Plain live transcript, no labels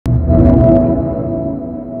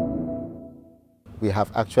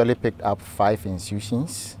have actually picked up 5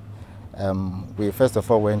 institutions. We first of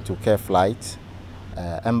all went to Care Flight,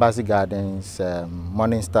 Embassy Gardens,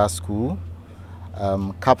 Morning Star School,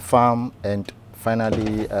 Cap Farm, and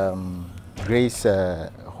finally Grace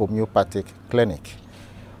Homeopathic Clinic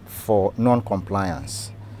for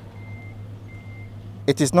non-compliance.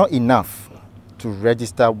 It is not enough to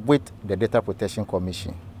register with the Data Protection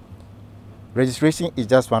Commission. Registration is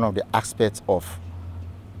just one of the aspects of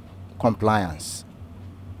compliance.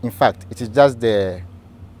 In fact, it is just the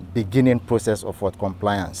beginning process of what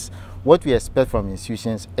compliance. What we expect from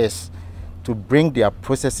institutions is to bring their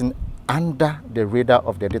processing under the radar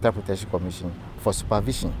of the Data Protection Commission for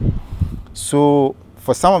supervision. So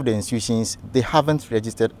for some of the institutions, they haven't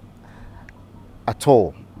registered at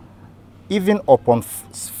all. Even upon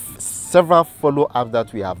several follow-ups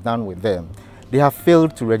that we have done with them, they have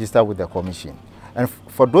failed to register with the commission. And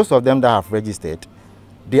for those of them that have registered,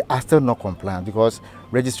 they are still not compliant, because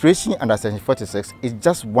registration under Section 46 is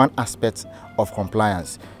just one aspect of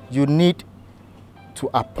compliance. You need to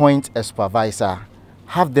appoint a supervisor,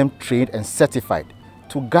 have them trained and certified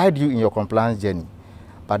to guide you in your compliance journey.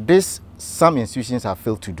 But this, some institutions have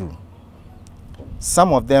failed to do.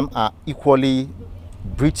 Some of them are equally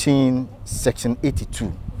breaching Section 82,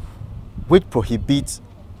 which prohibits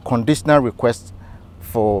conditional requests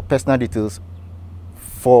for personal details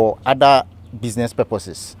for other business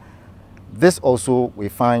purposes. This also we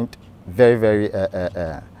find very, very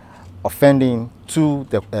offending to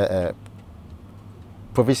the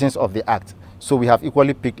provisions of the Act. So we have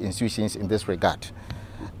equally picked institutions in this regard.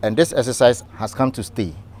 And this exercise has come to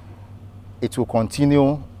stay. It will continue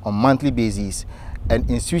on a monthly basis, and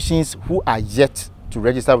institutions who are yet to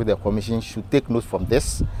register with the Commission should take note from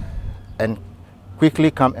this and quickly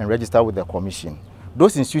come and register with the Commission.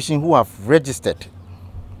 Those institutions who have registered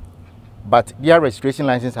but their registration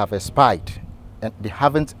licenses have expired and they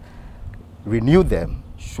haven't renewed them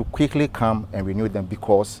should quickly come and renew them,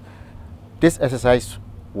 because this exercise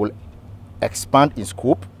will expand in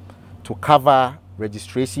scope to cover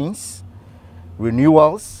registrations,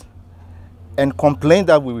 renewals, and complaints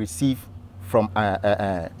that we receive from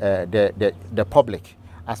the public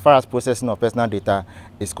as far as processing of personal data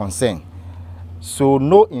is concerned. So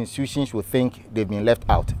no institution should think they've been left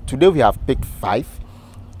out. Today we have picked 5.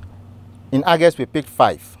 In August we picked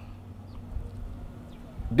 5.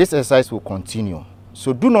 This exercise will continue.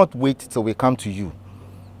 So do not wait till we come to you.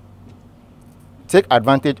 Take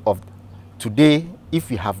advantage of today if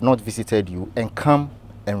we have not visited you, and come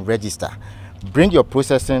and register. Bring your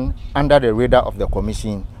processing under the radar of the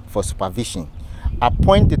Commission for supervision.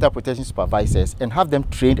 Appoint data protection supervisors and have them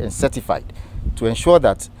trained and certified to ensure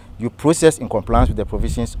that you process in compliance with the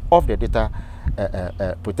provisions of the Data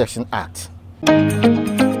Protection Act.